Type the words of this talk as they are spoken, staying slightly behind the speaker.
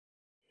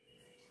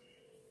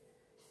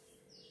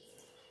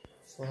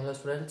So hello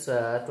students,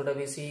 today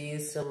we see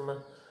some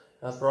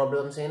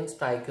problems in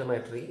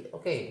stoichiometry.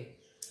 Okay,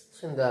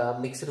 so in the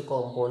mixed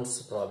compounds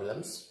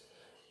problems,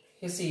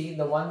 you see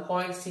the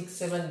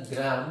 1.67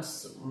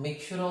 grams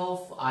mixture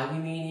of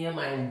aluminium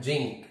and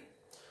zinc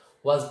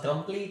was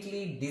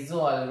completely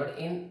dissolved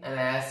in an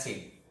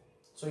acid.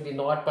 So it is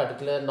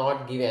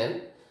not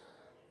given,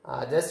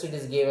 just it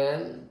is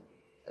given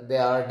they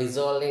are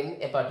dissolved in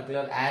a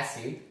particular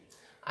acid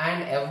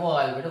and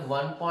evolved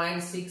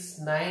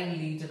 1.69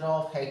 liter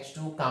of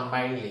H2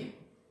 combinedly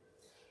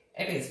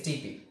at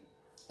STP.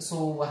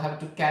 So we have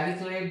to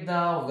calculate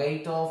the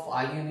weight of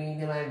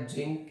aluminium and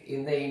zinc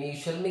in the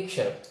initial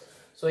mixture.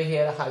 So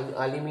here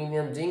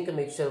aluminium zinc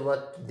mixture was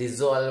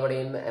dissolved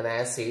in an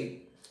acid.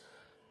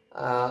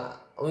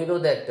 We know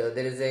that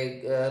there is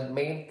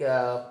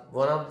a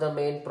one of the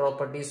main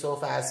properties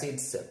of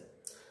acids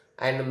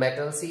and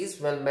metals is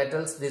when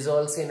metals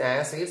dissolves in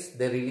acids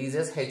they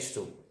releases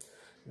H2.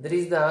 There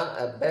is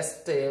the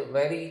best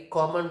very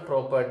common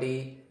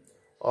property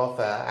of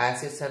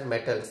acids and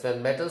metals.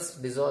 When metals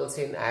dissolves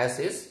in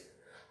acids,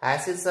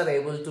 acids are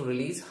able to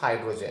release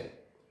hydrogen.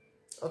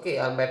 Okay,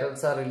 our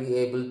metals are really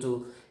able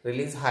to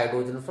release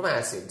hydrogen from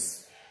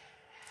acids.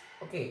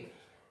 Okay,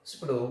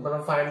 so now we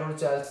will find out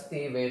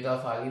the weight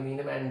of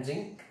aluminium and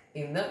zinc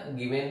in the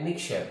given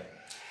mixture.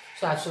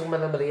 So actually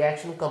మనం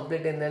reaction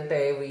complete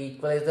ఏంటంటే we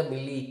equalize the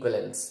milli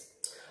equivalence.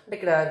 అంటే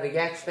ఇక్కడ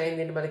reaction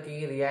అయింది మనకి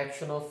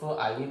reaction of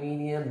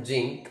aluminium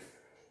zinc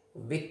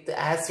with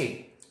acid.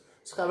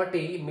 So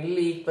కాబట్టి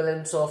milli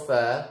equivalence of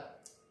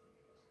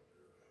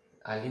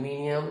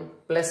aluminium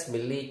plus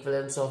milli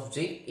equivalence of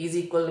zinc is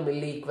equal to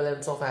milli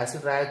equivalence of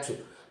acid రాయొచ్చు.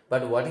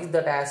 But what is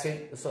that acid?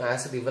 So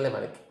acid ఇవ్వలే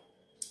మనకి,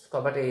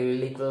 కాబట్టి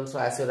milli equivalence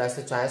acid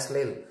రాసే choice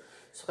లేదు.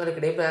 So కానీ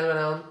ఇక్కడ ఏం రాయాలి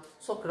మనం?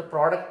 సో ఇక్కడ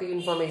ప్రోడక్ట్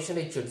ఇన్ఫర్మేషన్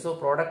ఇచ్చాడు. సో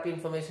ప్రోడక్ట్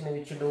ఇన్ఫర్మేషన్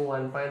ఇచ్చాడు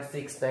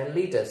 1.69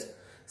 లీటర్స్.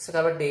 సో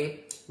కాబట్టి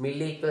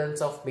milli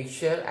equivalence of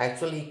mixture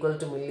actually equal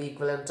to milli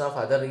equivalence of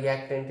other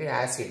reactant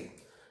acid.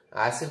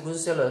 Acid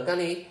గురించి తెలియదు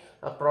కానీ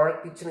ఆ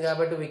ప్రోడక్ట్ ఇచ్చింది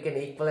కాబట్టి we can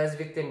equalize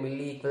with the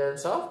milli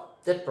equivalence of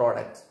that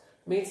product.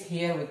 Means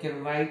here we can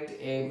write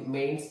a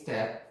main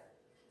step.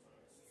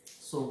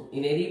 So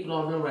in any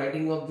problem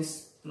writing of this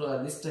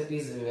step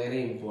is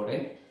very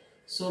important.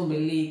 So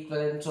milli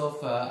equivalence of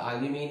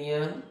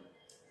aluminium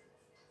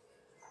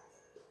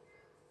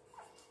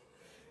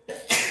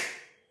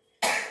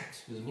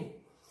excuse me.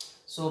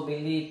 So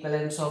milli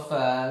equivalence of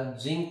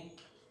zinc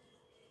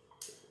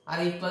are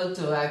equal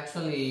to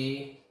actually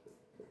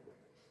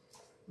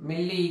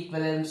milli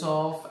equivalence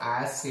of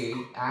acid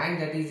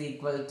and that is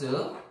equal to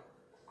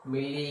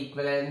milli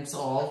equivalence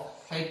of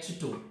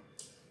H2.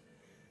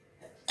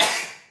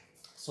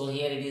 So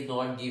here it is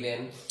not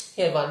given.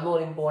 Here one more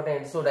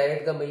important. So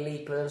direct the milli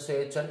equivalence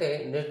ante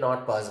it is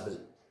not possible.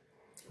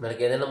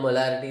 మనకి ఏదైనా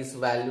మొలారిటీస్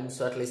volumes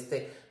అట్లా ఇస్తే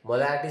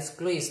మొలారిటీస్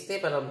clue ఇస్తే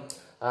మనం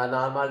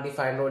normality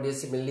find out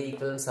చేసి milli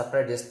equivalence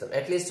separate చేస్తాం.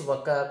 At least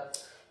ఒక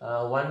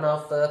one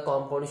of the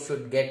compound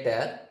should get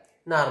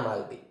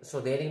normality. So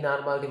దేనికి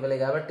నార్మాలిటీ ఇవ్వలే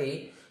కాబట్టి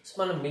సో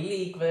మనం మిల్లీ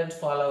ఈక్వలెన్స్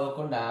ఫాలో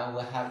అవ్వకుండా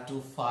we have to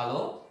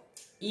follow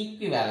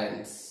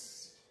equivalence.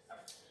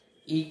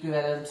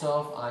 Equivalence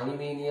of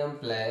aluminium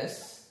plus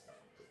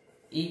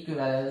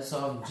equivalence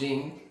of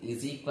zinc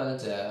is equal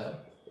to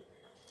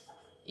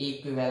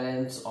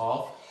equivalence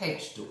of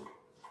H2.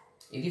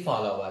 ఇది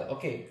follow అవ్వాలి.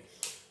 Okay,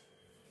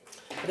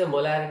 అయితే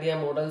molarity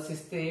models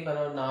ఇస్తే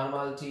మనం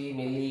నార్మాలిటీ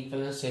మిల్లీ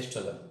ఈక్వలెన్స్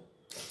చేస్తున్నాం.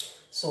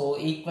 So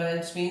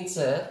equivalence means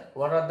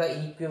what are the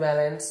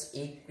equivalence?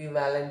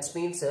 Equivalence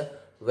means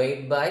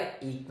weight by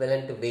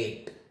equivalent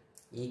wait.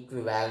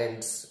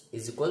 Equivalence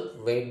is equal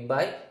weight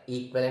by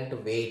equivalent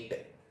wait.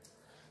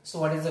 So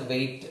what is the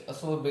weight?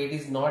 So wait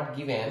is not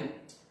given.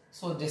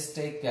 So just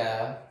take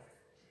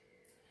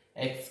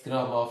x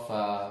gram of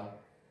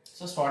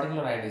so starting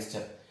lo write this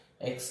step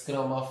x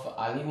gram of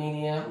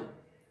aluminium,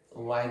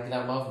 y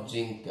gram of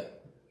zinc.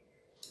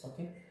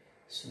 Okay,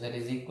 so that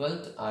is equal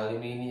to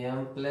aluminium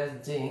plus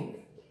zinc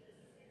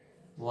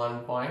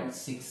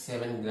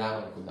 1.67 gram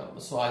anukundam.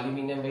 So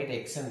aluminium weight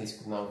x and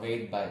iskundam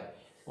weight by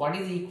what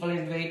is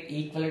equivalent weight?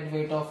 Equivalent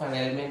weight of an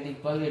element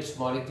equal its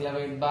molecular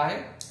weight by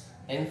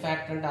n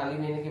factor and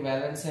aluminium ki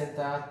valence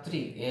enta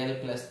 3 Al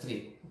plus 3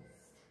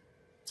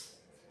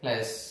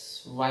 plus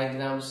y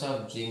grams of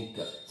zinc.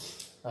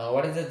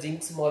 What is the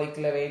zinc's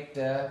molecular weight?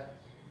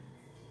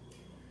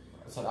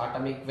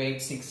 Atomic weight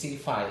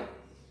 65.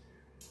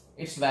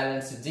 Its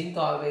valence zinc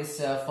always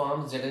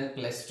forms Zn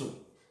plus 2.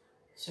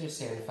 So it's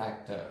n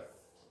factor.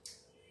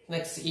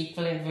 Next,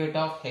 equivalent weight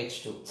of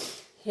H2.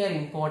 Here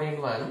important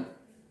one.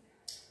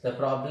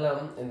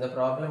 In the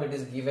problem it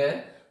is given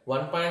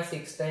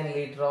 1.69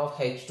 liter of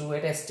H2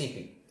 at STP.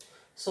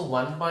 So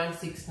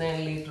 1.69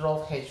 liter of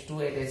H2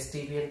 at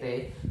STP అంటే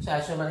so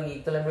actual మనకి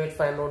equivalent wait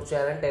find out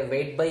చేయాలంటే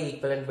weight by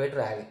equivalent wait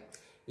రాయాలి.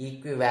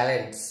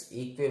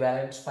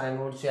 Equivalence find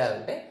out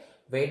చేయాలంటే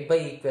weight by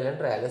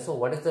equivalent రాయాలి. So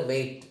what is the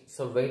weight?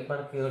 So wait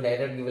మనకి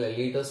direct ఇవ్వాలి,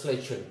 లీటర్స్లో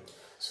ఇచ్చాడు.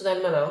 So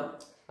దాన్ని మనం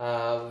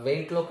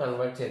వెయిట్లో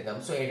కన్వర్ట్ చేద్దాం.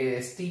 సో ఎట్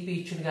STP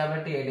ఇచ్చింది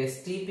కాబట్టి at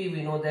STP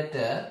we know that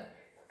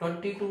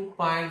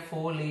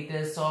 22.4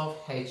 liters of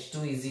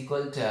H2 is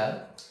equal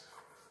to,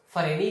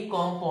 for any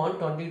compound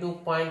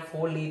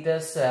 22.4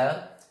 liters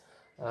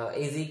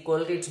is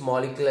equal to its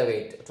molecular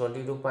weight.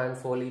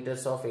 22.4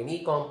 liters of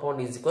any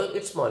compound is equal to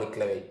its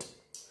molecular weight.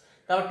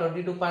 Now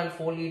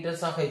 22.4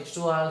 liters of H2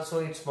 also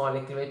its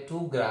molecular weight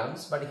 2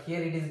 grams, but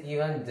here it is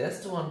given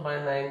just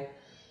 1.9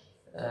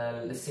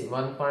 let's see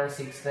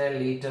 1.69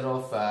 liter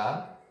of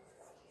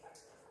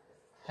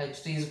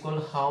H2 is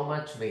equal to how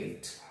much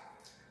weight.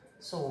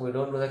 So we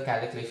don't do the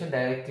calculation,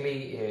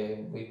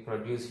 directly we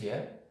produce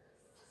here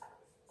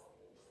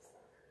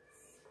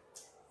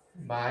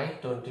by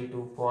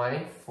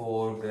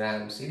 22.4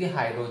 grams. This is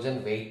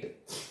hydrogen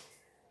weight.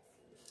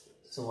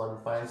 So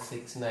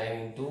 1.69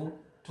 into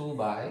 2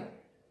 by,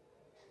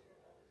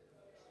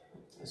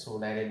 so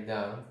write it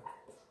down.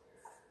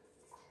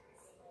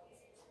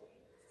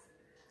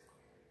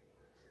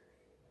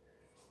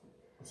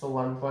 So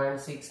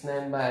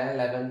 1.69 by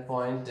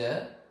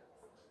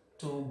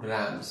 11.2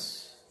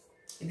 grams.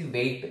 It is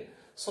weight.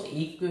 So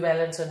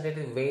equivalence and it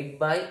is weight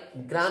by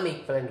gram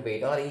equivalent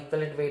weight, or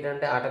equivalent weight and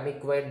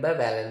atomic weight by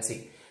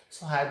valency.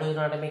 So hydrogen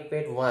atomic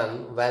weight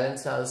 1,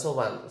 valence also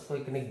 1. So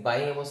you can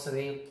buy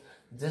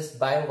just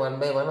by 1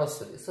 by 1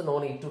 also. So no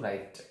need to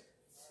write.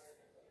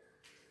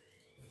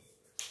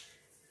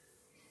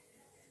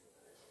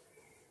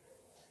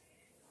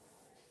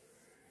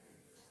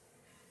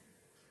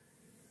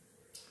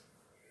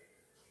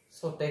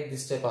 So take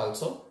this step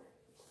also.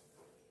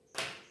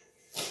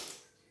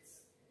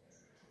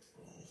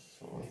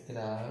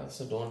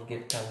 So don't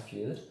get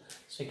confused.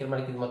 So here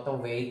manaki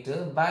mottham weight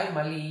by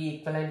mali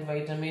equivalent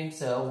weight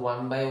means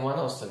 1 by 1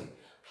 ostadi.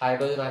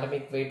 Hydrogen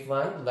atomic weight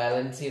 1,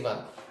 valency 1.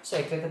 So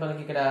ekkaithe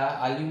manaki ikkada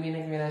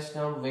aluminum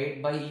venashkam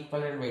weight by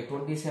equivalent weight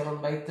 27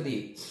 by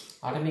 3.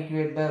 Atomic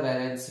weight by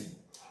valency.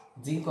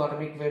 Zinc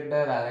atomic weight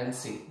by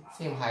valency.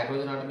 Same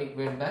hydrogen atomic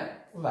weight by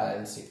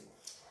valency.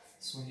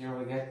 So here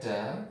we get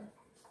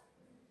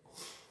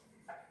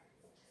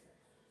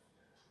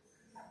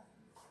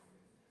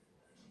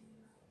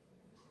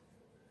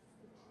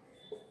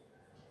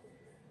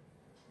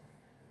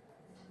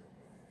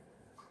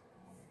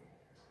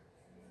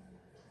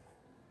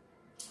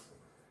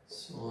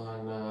so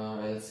on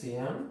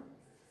LCM.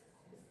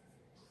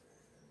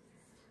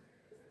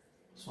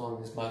 So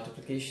on this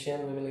multiplication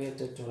we will get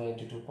to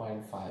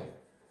 22.5.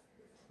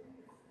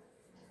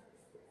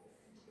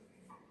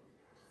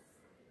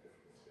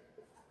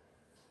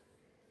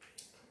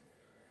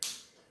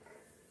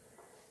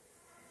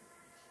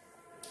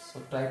 So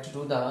try to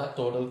do the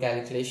total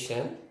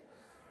calculation.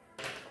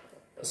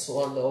 So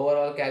on the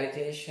overall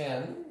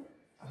calculation,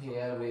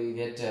 here we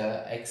get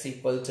x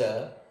equal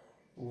to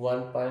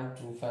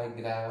 1.25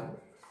 gram.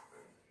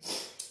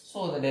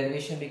 So the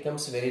derivation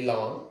becomes very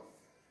long.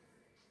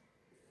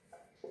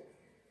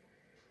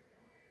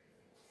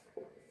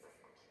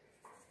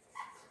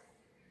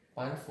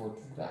 Point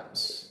 0.42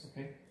 grams.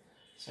 Okay.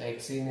 So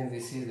x in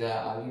this is the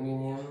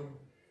aluminium.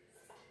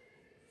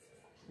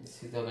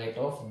 This is the weight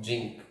of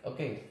zinc.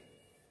 Okay.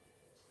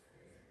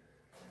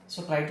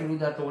 So try to do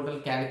the total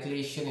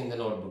calculation in the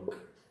notebook.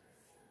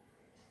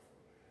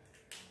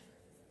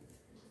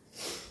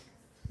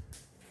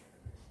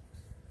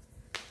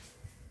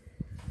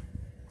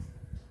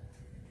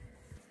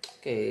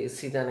 Okay,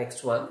 see the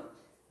next one.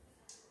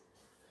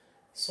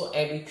 So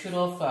a mixture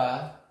of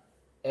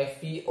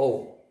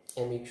FeO,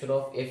 a mixture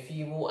of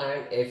FeO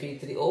and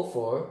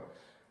Fe3O4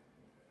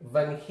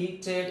 when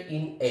heated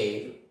in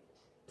air,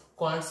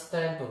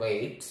 constant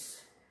weights,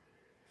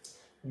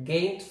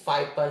 gained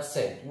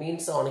 5%,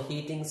 means on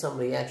heating some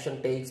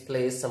reaction takes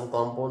place, some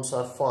compounds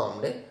are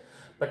formed,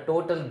 but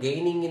total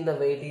gaining in the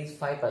weight is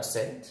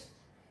 5%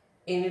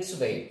 in its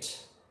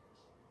weight.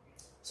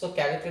 So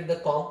calculate the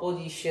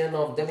composition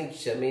of the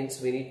mixture,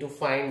 means we need to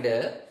find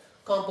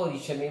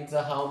composition, means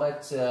how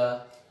much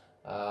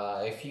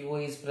FeO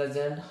is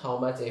present, how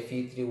much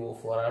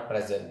Fe3O4 are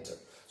present.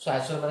 So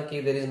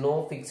actually there is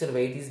no fixed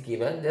weight is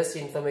given, just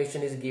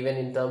information is given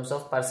in terms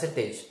of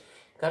percentage.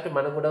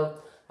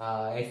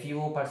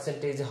 FeO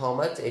percentage how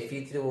much,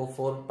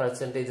 Fe3O4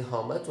 percentage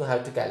how much, we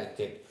have to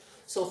calculate.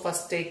 So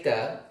first take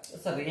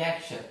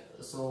reaction.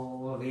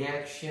 So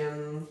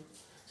reaction,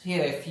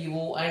 here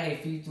FeO and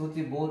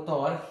Fe3O both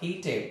are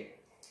heated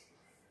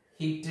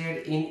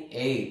in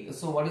air.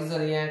 So what is the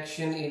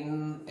reaction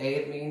in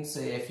air? Means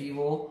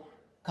FeO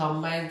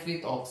combines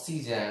with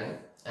oxygen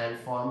and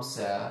forms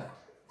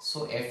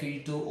so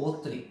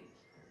Fe2O3.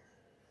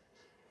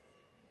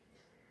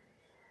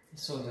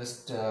 So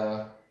just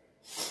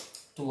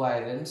two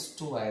irons,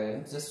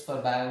 just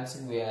for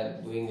balancing we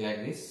are doing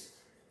like this.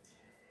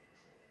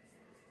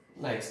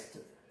 Next,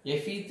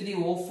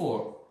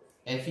 Fe3O4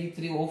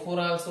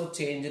 also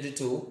changed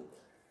to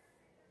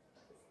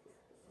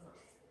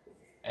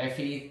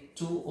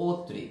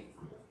Fe2O3.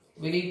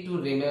 We need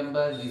to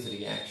remember these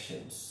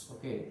reactions.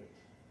 Okay,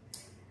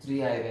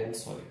 3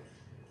 irons, sorry,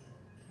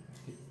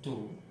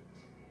 2,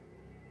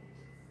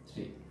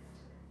 3.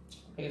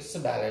 Okay, it's a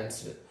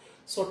balanced.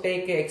 So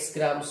take X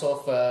grams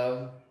of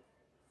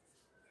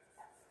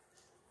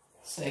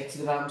 6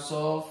 grams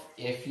of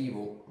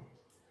FeO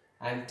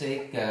and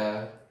take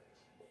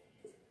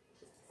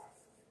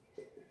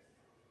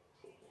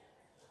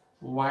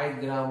 1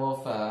 gram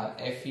of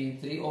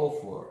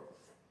Fe3O4.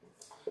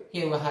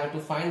 Here we have to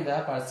find the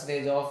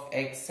percentage of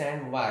X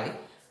and Y,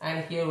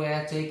 and here we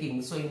are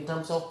taking, so in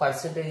terms of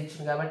percentage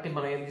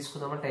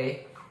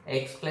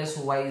X plus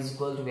Y is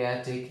equal to, we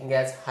are taking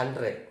as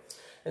 100.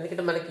 And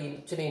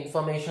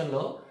information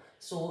low,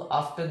 so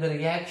after the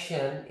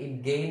reaction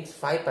it gains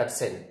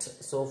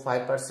 5%, so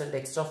 5%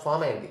 extra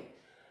form indi.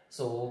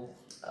 So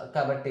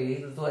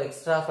so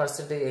extra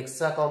percentage,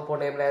 extra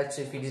compound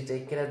if it is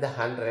taken as the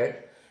 100,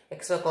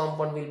 extra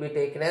compound will be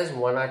taken as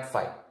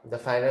 105. The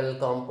final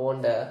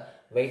compound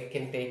weight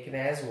can taken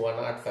as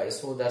 105.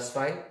 So that's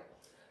why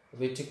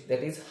we took,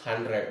 that is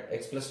 100.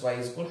 X plus Y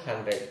is equal to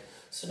 100.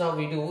 So now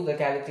we do the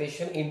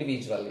calculation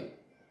individually.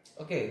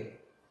 Okay.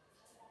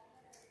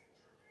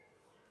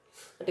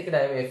 Take a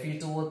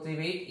Fe2O3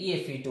 weight,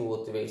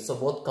 Fe2O3 weight. So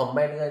both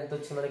combined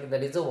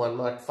that is a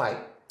 105.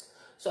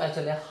 So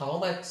actually how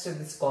much is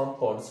this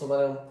compound?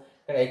 So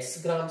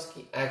X grams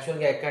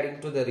actually according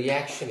to the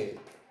reaction,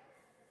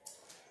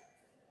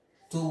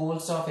 2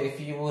 moles of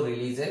FeO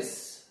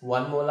releases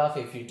 1 mole of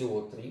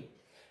Fe2O3.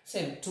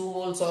 Same 2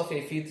 moles of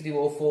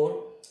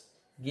Fe3O4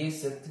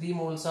 gives 3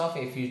 moles of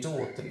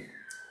Fe2O3.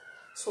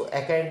 So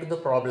according to the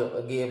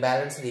problem,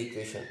 balanced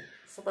equation.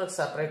 So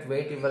separate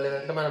weight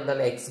ఇవ్వలేదంటే మనం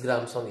దాన్ని x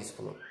grams అని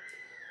తీసుకున్నాం.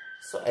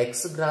 So x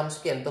grams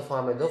కి ఎంత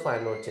form అయిందో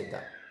find out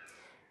చేద్దాం.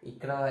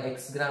 ఇక్కడ x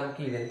gram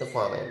కి ఇది ఎంత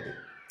ఫామ్ అయింది,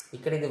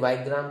 ఇక్కడ ఇది y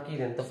gram కి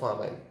ఇది ఎంత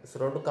ఫామ్ అయింది. సో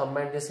రెండు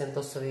కంబైన్ చేసి ఎంత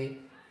వస్తుంది,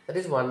 దట్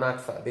ఈస్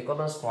 105. బికాజ్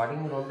మనం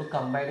స్టార్టింగ్ రెండు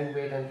కంబైనింగ్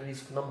వెయిట్ ఎంత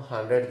తీసుకున్నాం,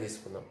 100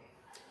 తీసుకున్నాం.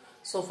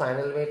 So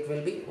final wait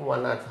will be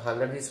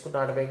 100 తీసుకుంటే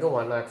ఆటోమేటిక్గా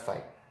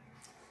 105.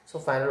 సో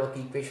ఫైనల్ ఒక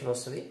ఈక్వేషన్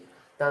వస్తుంది,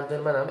 దాంతో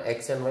మనం x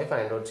and y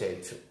find out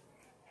చేయొచ్చు.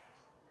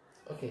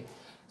 Okay,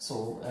 so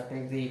I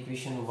take the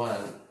equation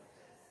 1,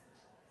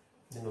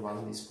 then 1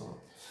 this one.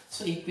 So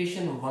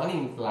equation 1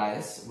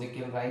 implies we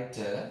can write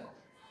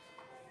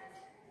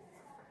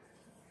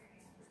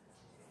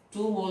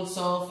 2 moles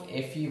of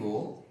FeO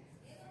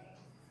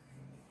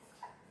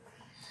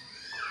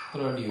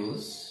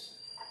produce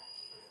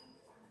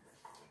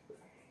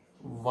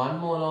 1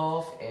 mole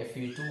of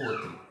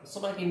Fe2O3. So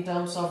like in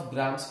terms of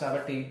grams,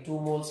 2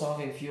 moles of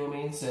FeO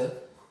means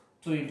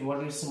 2 into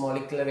what is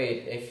molecular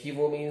weight.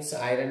 FeO means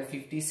iron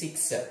 56.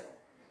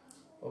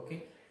 Okay,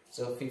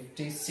 so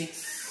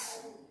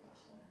 56,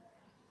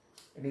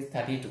 it is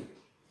 32.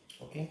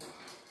 Okay,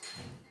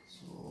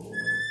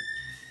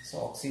 so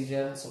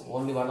oxygen, so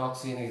only one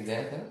oxygen is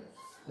there.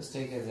 Let's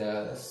take as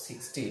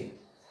 16.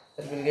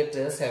 That will get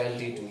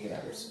 72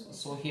 grams.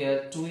 So here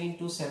 2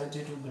 into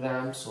 72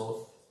 grams of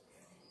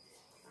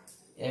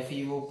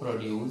FeO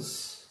produce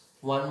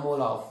 1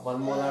 mole of 1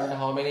 mole and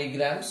how many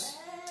grams?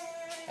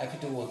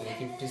 Fe2O3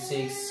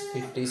 56,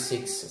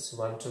 56, so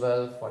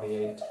 112,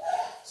 48.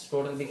 So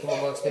total become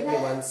approximately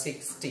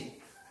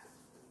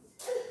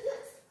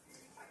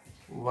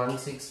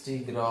 160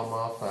 gram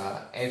of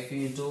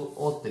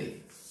Fe2O3.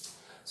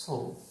 So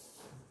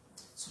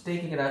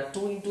taking it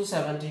 2 into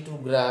 72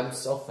 grams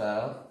of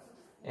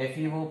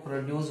FeO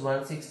produce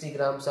 160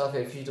 grams of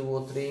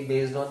Fe2O3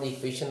 based on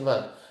equation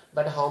 1.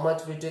 But how much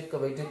we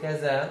took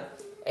as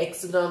x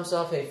grams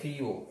of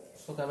FeO.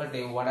 So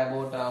what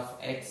about of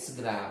x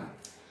gram?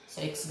 So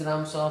x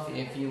grams of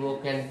FeO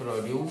can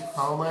produce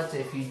how much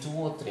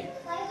Fe2O3?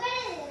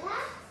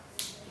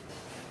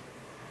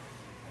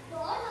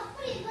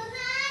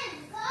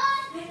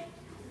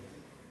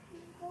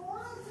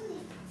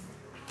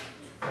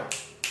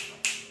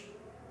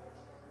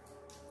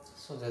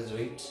 So let's do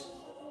it.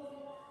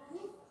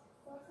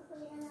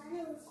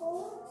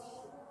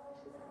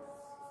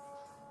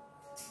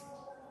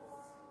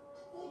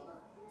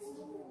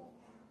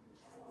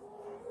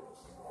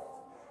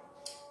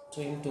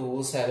 Into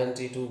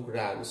 72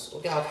 grams.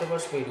 Okay,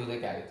 afterwards we do the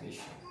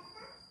calculation.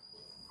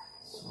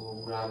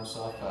 So grams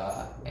of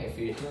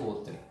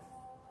Fe2O3.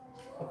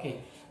 Okay,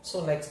 so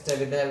next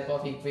with the help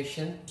of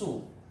equation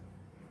 2.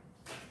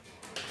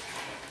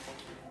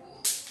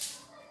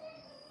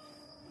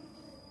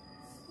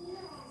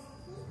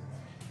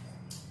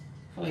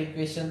 So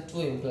equation 2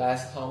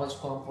 implies how much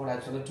compound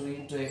actually 2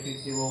 into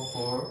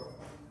Fe3O4,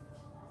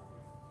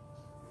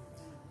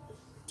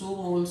 2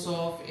 moles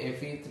of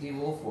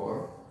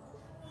Fe3O4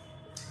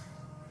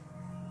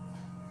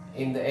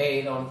 in the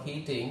air on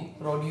heating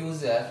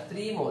produce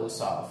 3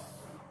 moles of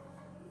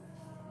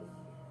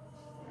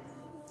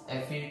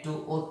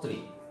Fe2O3.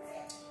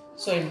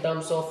 So in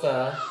terms of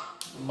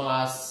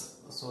mass,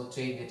 so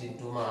change it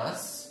into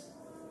mass.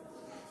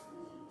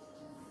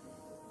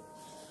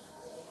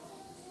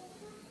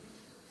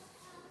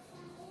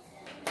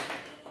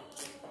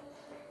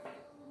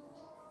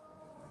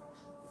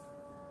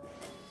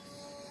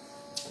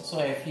 So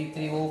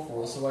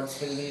Fe3O4, so what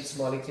will be its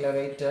molecular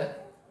weight?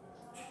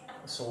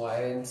 So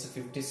iron's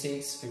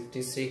 56,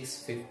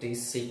 56,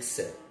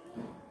 56.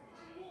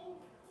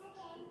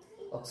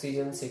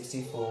 Oxygen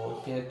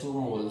 64. Here 2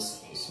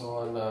 moles. So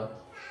on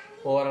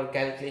overall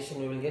calculation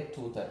we will get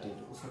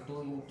 232. So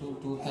 2 into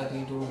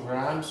 232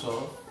 grams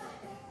of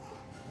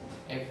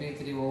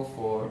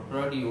Fe3O4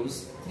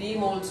 produce 3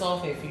 moles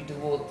of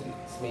Fe2O3.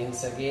 This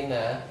means again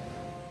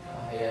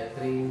here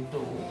 3 into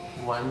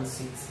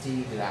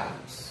 160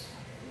 grams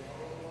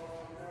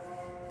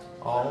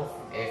of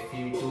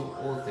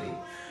Fe2O3.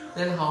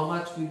 Then how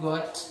much we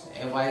got?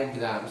 Y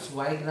grams.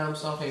 Y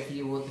grams of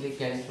FeO3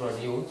 can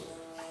produce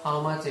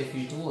how much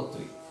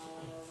Fe2O3?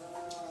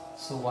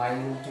 So Y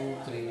into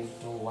 3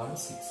 into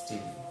 160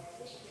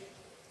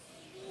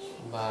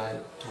 by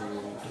 2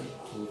 into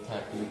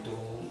 232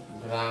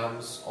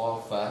 grams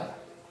of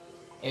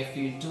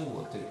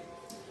Fe2O3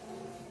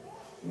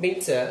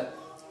 means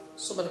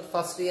so but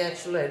first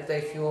reaction at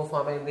the FeO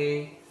forming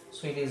the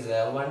so it is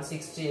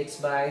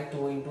 160x by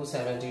 2 into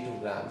 72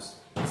 grams.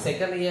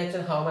 Second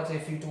reaction, how much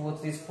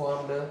Fe2O3 is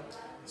formed?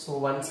 So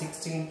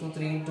 160 into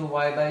 3 into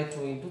Y by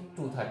 2 into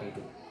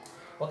 232.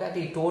 Okay,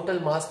 the total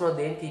mass now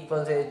then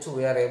equals to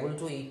we are able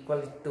to equal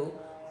it to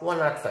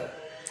 105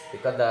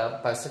 because the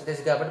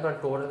percentage government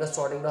but total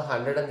starting to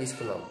 100 and this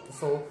now.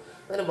 So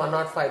then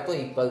 105 to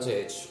equals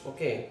H.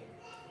 Okay.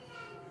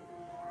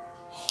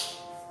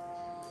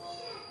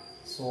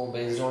 So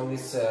based on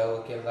this,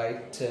 we can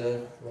write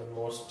one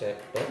more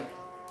step.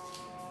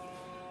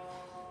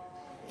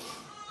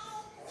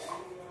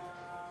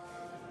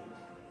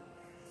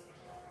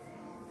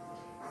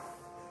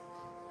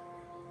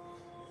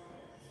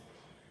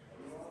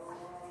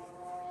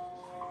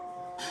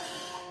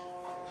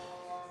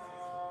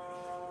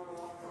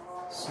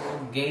 So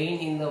gain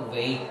in the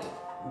weight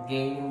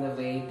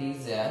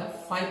is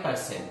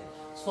 5%.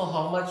 So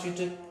how much you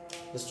took?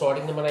 The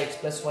starting number x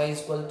plus y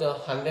is equal to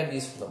 100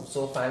 is from.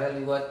 So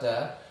finally we got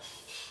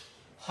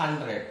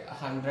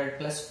 100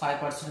 plus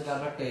 5%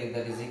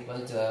 that is equal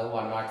to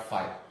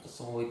 105.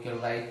 So we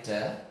can write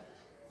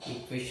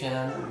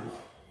equation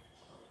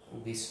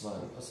this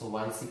one. So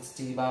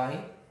 160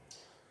 by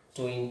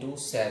 2 into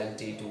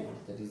 72,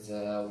 that is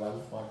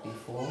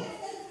 144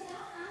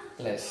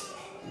 plus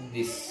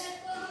this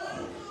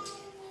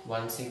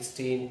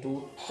 160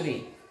 into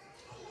 3.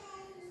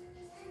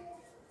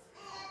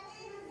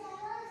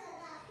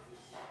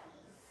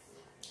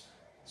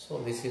 So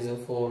this is a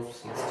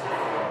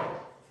 464.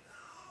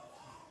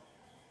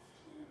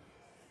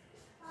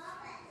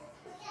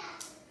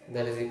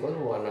 That is equal to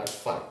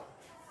 105.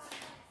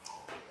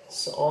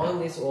 So on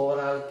this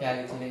overall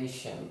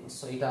calculation,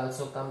 so it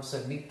also comes a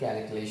big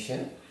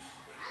calculation.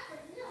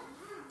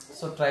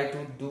 So try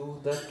to do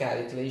the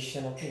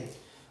calculation. Okay.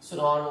 So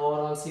on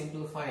overall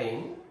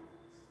simplifying,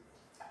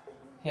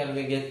 here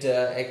we get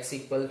x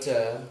equal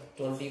to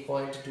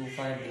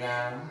 20.25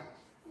 gram.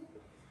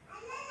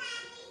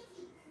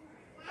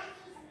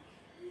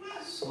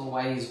 So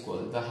y is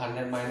equal the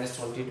 100 minus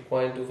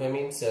 22.25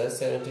 means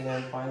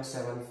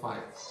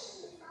 79.75.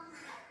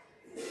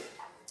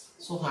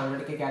 So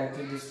 100 ke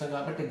calculate this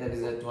that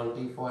is a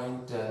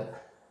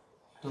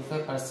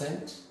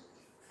 20.25%,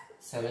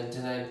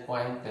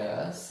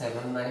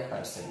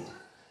 79.79%.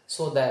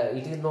 So that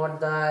it is not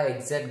the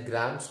exact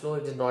grams law,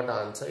 it is not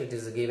answer, it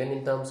is given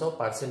in terms of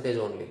percentage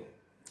only.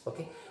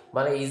 Okay,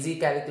 మన easy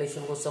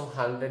calculation కోసం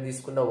 100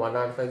 తీసుకున్నా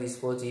 105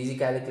 తీసుకోవచ్చు, easy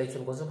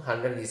calculation కోసం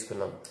 100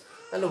 తీసుకున్నాం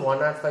and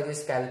 105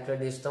 just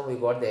calculate this time we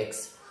got the x.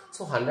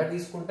 So 100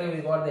 తీసుకుంటే we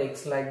got the x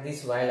like this,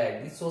 y like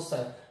this. So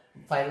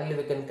finally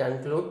we can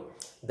conclude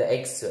the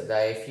x, the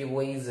FeO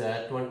is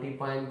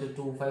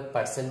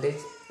 20.25%.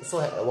 So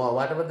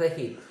whatever the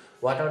heat,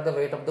 whatever the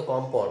weight of the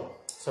compound,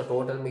 so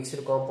total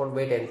mixed compound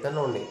weight ఎంత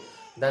ఉంది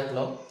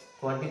దాంట్లో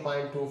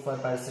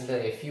 20.25%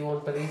 FeO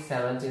ఉంటుంది,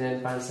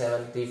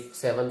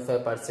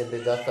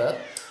 79.75% of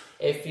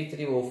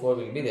Fe3O4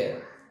 will be there.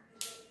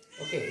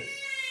 Okay.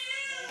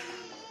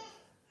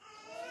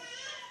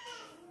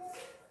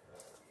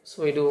 So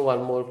we do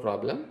one more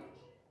problem.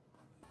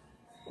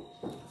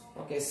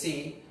 Okay, see,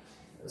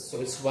 so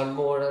it's one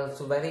more,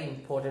 so very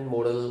important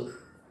model.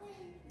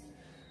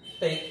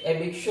 Take a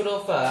mixture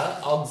of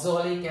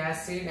oxalic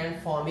acid and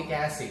formic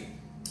acid.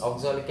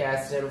 Oxalic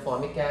acid and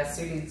formic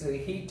acid is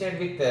heated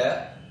with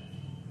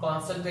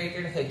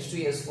concentrated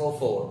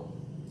H2SO4.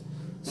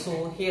 So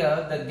here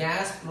the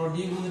gas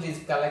produced is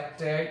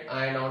collected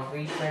and on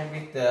treatment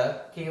with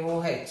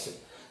KOH.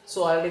 So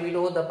already we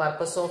know the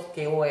purpose of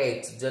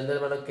KOH.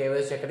 Generally మనం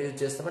KOH ఎక్కడ use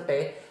చేస్తామంటే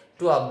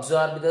to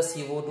absorb the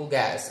CO2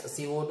 gas.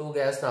 CO2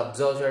 gas ని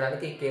absorb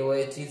చేయడానికి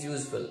KOH is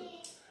useful.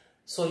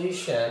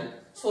 Solution.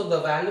 So the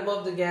volume of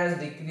the gas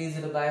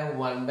decreased by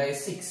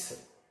 1/6.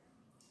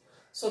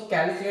 So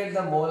calculate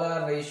the molar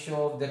ratio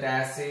of the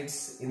acids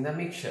in the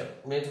mixture.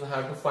 Means we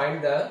have to find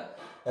the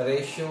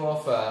ratio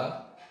of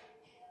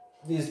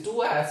these two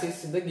acids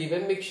in the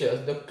given mixture.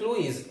 The clue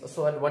is, so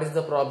what is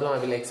the problem? I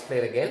will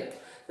explain again.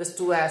 This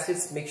two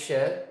acids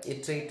mixture is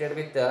treated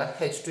with the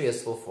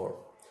H2SO4.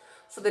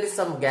 So there is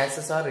some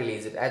gases are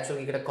released.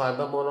 Actually ఇక్కడ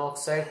carbon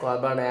monoxide,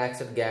 carbon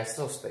dioxide gases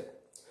వస్తాయి.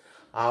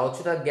 ఆ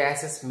వచ్చిన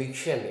gases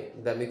mixture ని,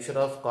 the mixture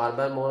of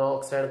carbon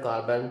monoxide,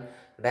 carbon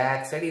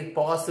dioxide is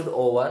passed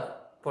over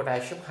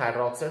potassium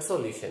hydroxide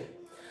solution.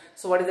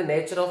 So what is the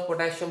nature of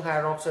potassium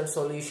hydroxide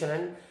solution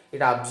and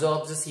it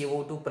absorbs the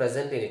CO2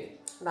 present in it.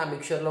 ఆ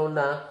mixture లో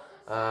ఉన్న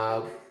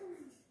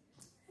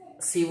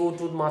CO2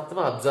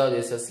 మాత్రం observe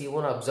చేస్తారు, CO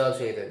ని observe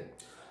చేయదు.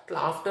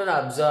 After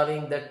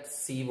absorbing that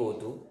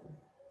CO2,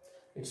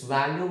 its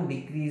volume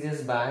decreases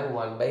by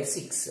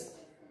 1/6.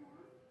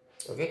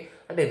 Okay,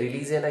 and the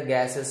release in a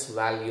gases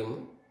volume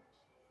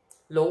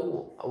low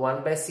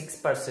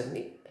 1/6%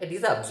 it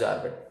is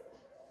absorbed.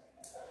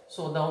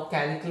 So now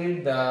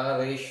calculate the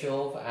ratio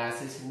of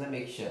acids in the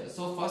mixture.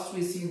 So first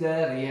we see the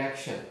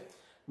reaction,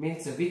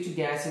 means which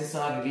gases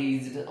are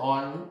released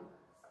on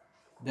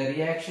the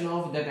reaction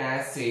of that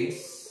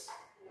acids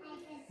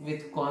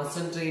with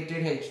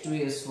concentrated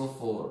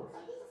H2SO4.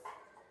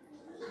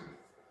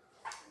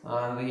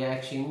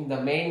 Reaction, the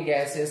main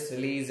gases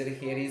released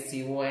here is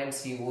CO and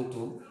CO2.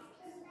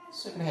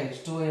 So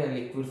H2 in a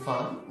liquid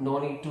form, no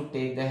need to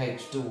take the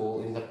H2O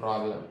in the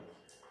problem.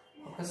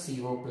 Okay,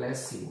 CO plus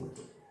CO2.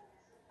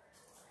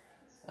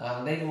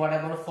 Then what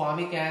about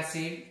formic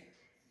acid?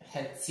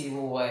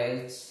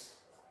 HCOH.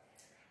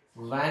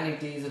 When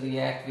it is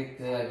react with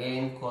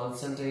again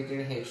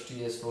concentrated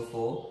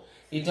H2SO4,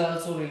 it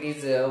also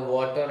releases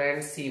water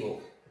and CO.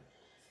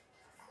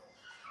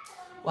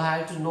 We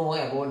have to know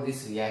about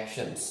these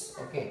reactions.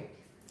 Okay.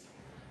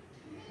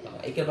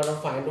 Here we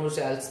find out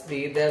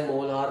their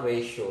molar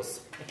ratios.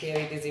 Here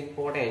it is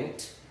important.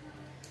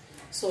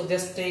 So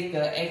just take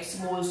x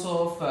moles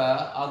of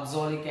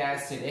oxalic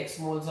acid. X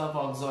moles of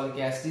oxalic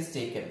acid is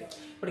taken.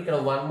 But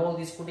here 1 mole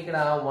this put here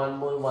 1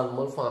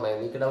 mole form.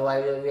 Here why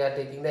we are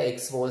taking the x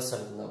moles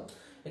now.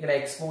 Here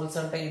x moles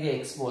ante idi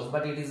x moles,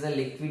 but it is a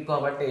liquid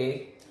kabatti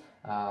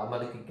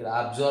manaki ikkada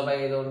absorb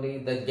ayedi only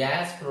the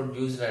gas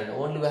produced, and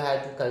only we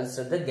have to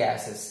consider the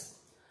gases.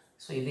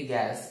 So idi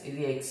gas,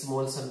 idi x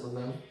moles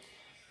antunnam.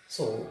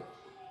 So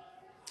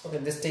okay,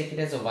 just take it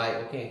as a y.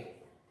 Okay,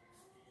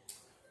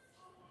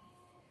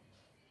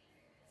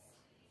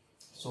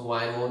 so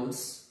y moles.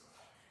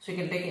 So you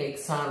can take x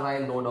or y,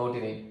 no doubt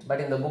in it, but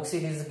in the books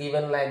it is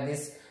given like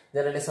this.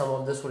 Generally some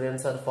of the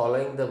students are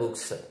following the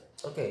books.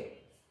 Okay,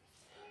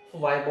 so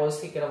y moles,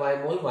 here y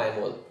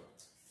mole.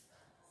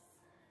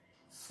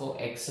 So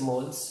x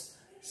moles,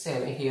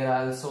 same here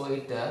also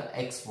it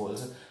x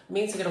moles,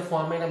 means here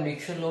form a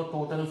mixture low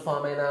total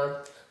form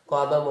a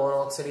carbon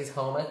monoxide is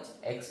how much?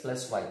 X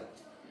plus y.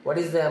 What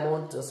is the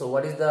amount? So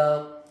what is the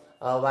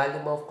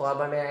volume of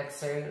carbon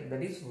dioxide?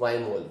 That is y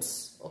moles.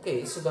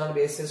 Okay, so on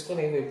basis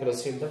we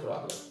proceed the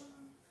problem.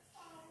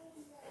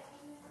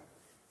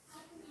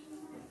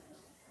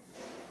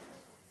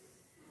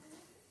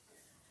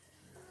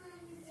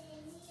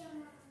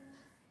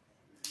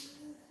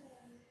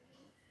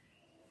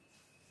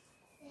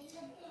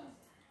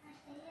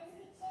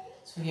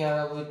 So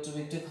here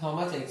we took how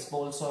much? X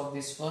moles of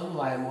this one,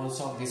 y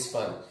moles of this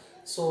one.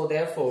 So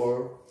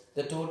therefore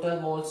the total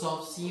moles of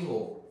CO,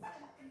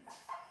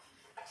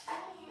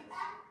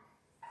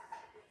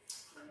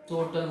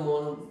 total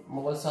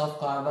moles of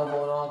carbon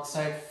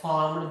monoxide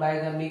formed by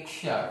the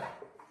mixture.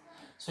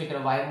 So here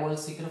y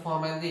moles here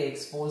form and the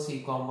x moles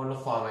here compound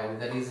form,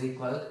 and that is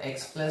equal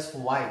x plus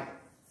y.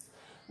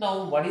 Now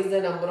what is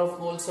the number of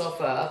moles of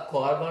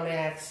carbon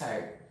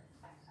dioxide?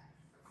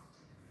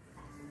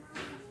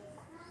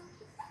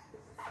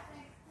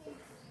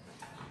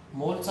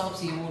 Moles of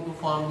CO2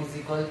 formed is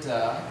equal to,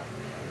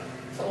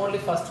 so only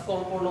first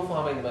compound of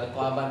form in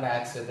carbon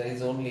dioxide, that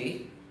is only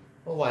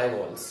y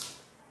moles.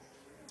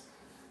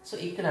 So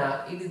it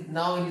is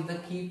now the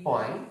key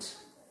point.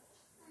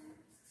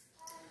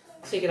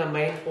 So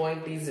main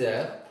point is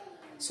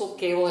so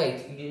KOH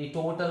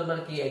total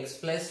manaki x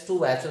plus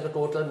 2, actually the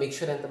total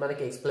mixture enta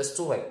manaki x plus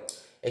 2y,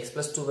 x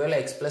plus 2y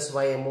x plus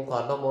y emo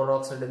carbon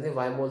monoxide and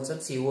y moles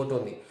and CO2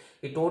 undi.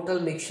 The total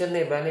mixture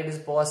when it is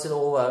passed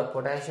over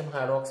potassium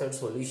hydroxide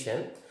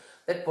solution,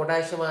 that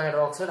potassium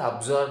hydroxide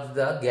absorbs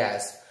the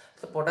gas.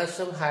 The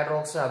potassium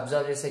hydroxide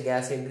absorbs a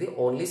gas into the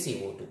only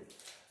CO2.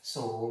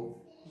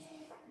 So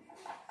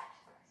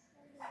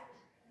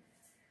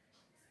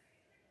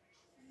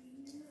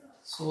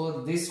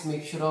this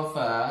mixture of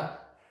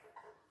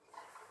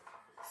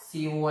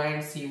CO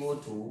and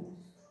CO2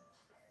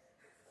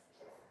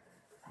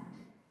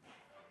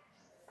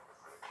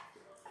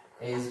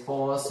 is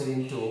passed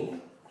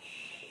into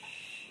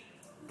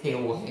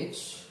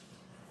KOH,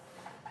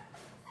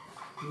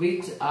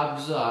 which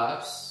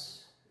absorbs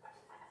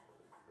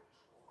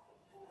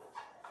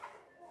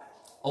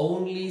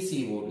only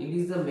CO2. It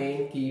is the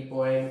main key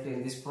point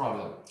in this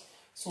problem.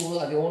 So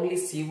the only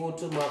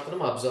CO2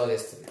 matram absorb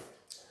chestadi,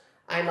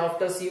 and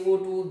after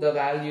CO2 the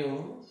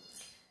volume,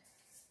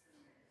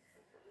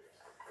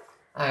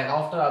 and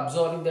after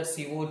absorbing that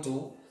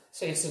CO2,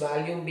 so its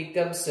volume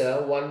becomes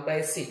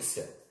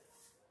 1/6.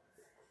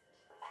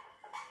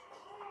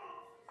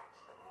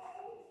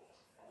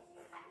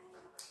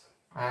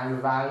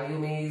 And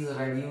volume is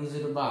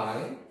reduced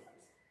by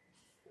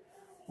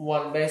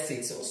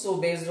 1/6. So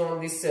based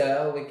on this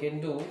we can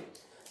do,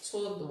 so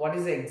what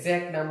is the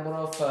exact number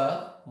of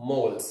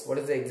moles? What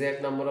is the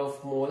exact number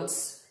of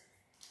moles?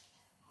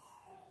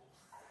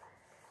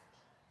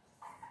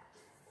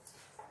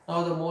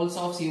 Now the moles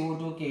of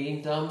CO2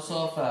 in terms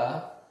of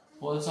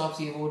moles of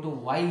CO2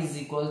 Y is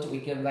equal to, we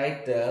can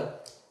write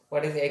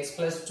what is X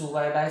plus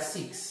 2Y by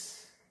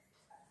 6.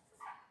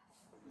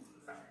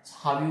 So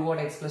how you got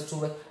X plus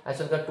 2Y?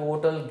 Actually the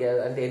total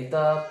and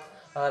the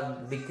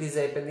decrease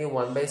అయిపోయింది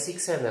 1 by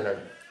 6 and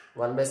అన్నాడు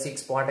 1 by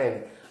 6 point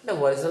అయింది అంటే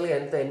original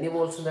ఎంత ఎన్ని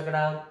moles ఉంది అక్కడ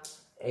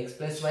x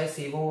plus y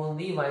CO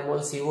ఉంది y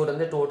mole CO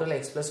ఉంది total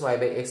x plus y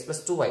by x plus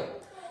 2y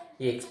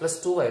ఈ x plus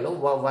 2y లో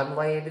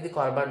 1y అనేది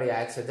carbon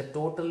dioxide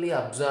totally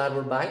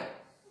absorbed by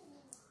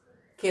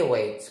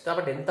KOH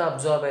కాబట్టి ఎంత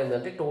అబ్జార్బ్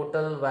అయిందంటే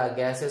టోటల్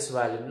గ్యాసెస్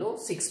వాల్యూమ్ లో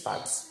 6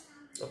 parts.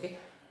 Okay,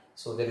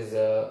 so there is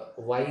a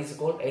y is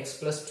equal to x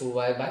plus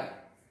 2y by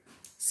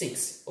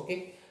 6. Okay,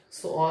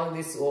 so on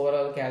this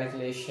overall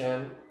calculation,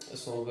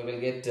 so we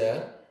will get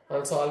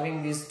on solving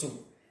these two,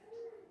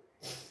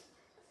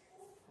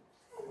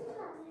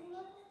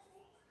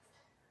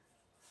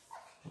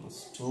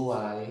 it's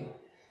 2y,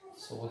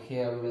 so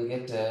here we will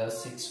get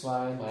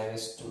 6y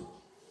minus 2.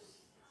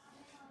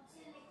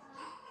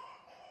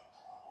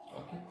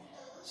 Okay,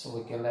 so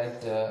we can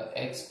write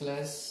x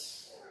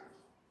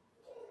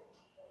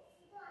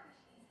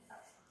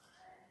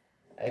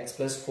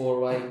plus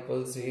 4y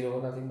equals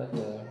 0, nothing but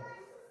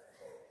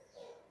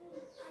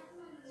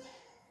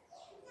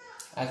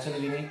actually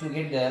we need to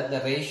get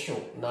the ratio,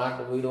 not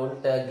we don't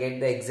get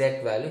the exact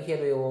value.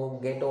 Here we will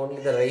get only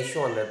the ratio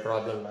on that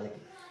problem.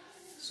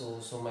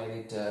 So might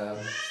it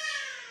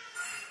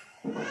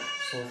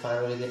so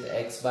finally get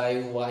x by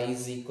y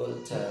is equal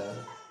to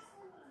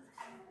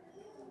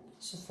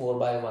so 4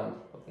 by 1.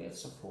 Okay,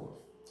 so 4,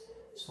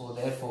 so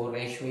therefore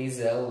ratio is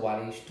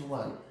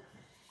 1:1,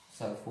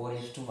 sorry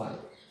 4:1,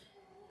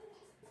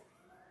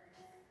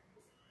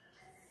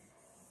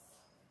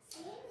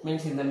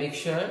 means in the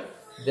mixture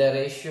the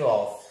ratio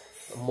of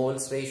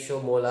moles ratio,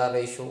 molar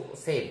ratio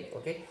same.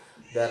 Okay,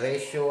 the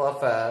ratio of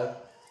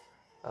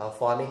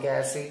formic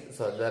acid,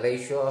 so the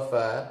ratio of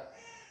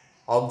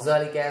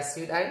oxalic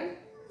acid and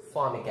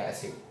formic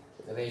acid,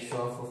 the ratio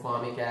of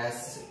formic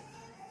acid,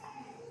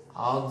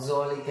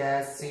 oxalic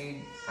acid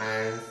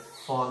and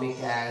formic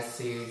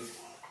acid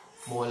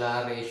molar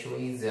ratio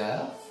is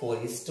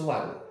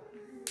 4:1.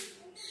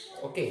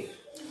 Okay,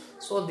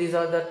 so these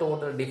are the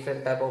total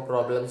different type of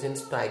problems in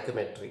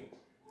stoichiometry.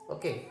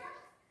 Okay.